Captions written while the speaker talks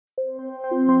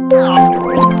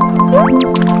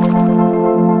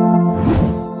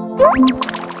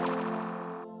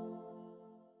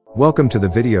Welcome to the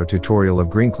video tutorial of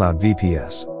GreenCloud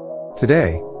VPS.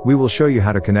 Today, we will show you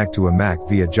how to connect to a Mac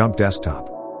via Jump Desktop.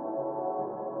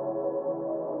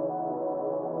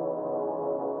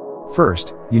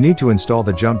 First, you need to install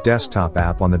the Jump Desktop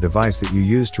app on the device that you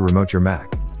use to remote your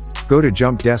Mac. Go to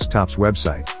Jump Desktop's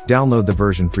website, download the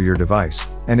version for your device,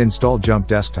 and install Jump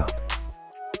Desktop.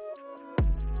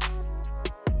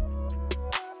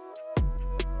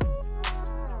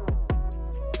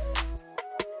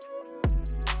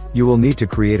 You will need to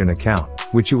create an account,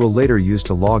 which you will later use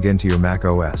to log into your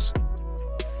macOS.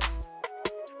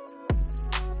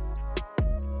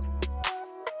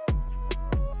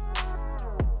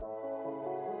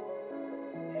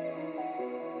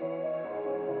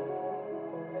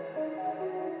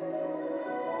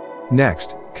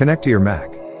 Next, connect to your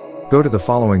Mac. Go to the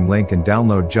following link and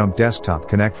download Jump Desktop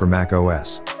Connect for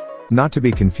macOS. Not to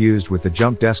be confused with the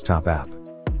Jump Desktop app.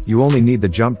 You only need the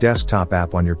Jump Desktop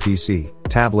app on your PC,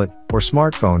 tablet, or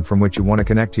smartphone from which you want to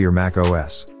connect to your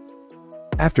macOS.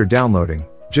 After downloading,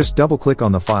 just double-click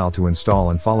on the file to install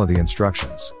and follow the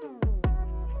instructions.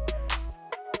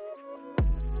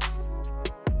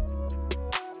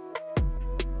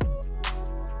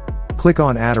 Click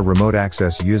on Add a remote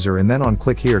access user and then on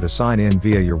click here to sign in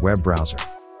via your web browser.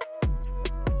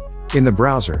 In the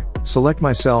browser, select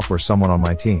myself or someone on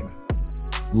my team.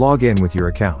 Log in with your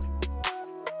account.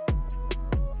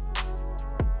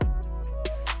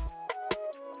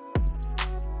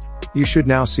 You should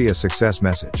now see a success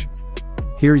message.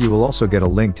 Here you will also get a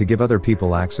link to give other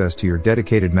people access to your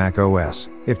dedicated macOS,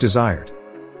 if desired.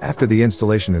 After the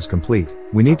installation is complete,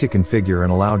 we need to configure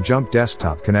and allow Jump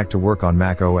Desktop Connect to work on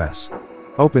macOS.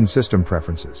 Open System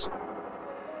Preferences.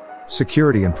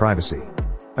 Security and Privacy.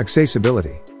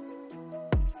 Accessibility.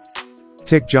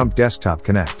 Tick Jump Desktop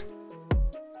Connect.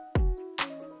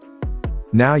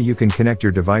 Now you can connect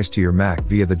your device to your Mac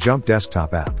via the Jump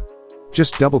Desktop app.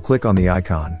 Just double-click on the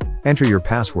icon, enter your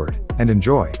password, and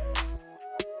enjoy.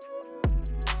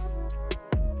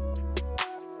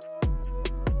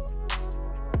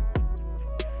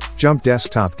 Jump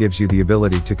Desktop gives you the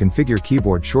ability to configure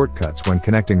keyboard shortcuts when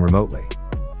connecting remotely.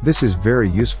 This is very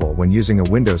useful when using a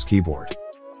Windows keyboard.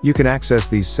 You can access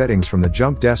these settings from the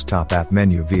Jump Desktop app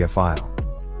menu via File.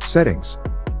 Settings.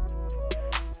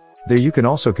 There you can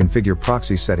also configure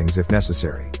proxy settings if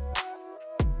necessary.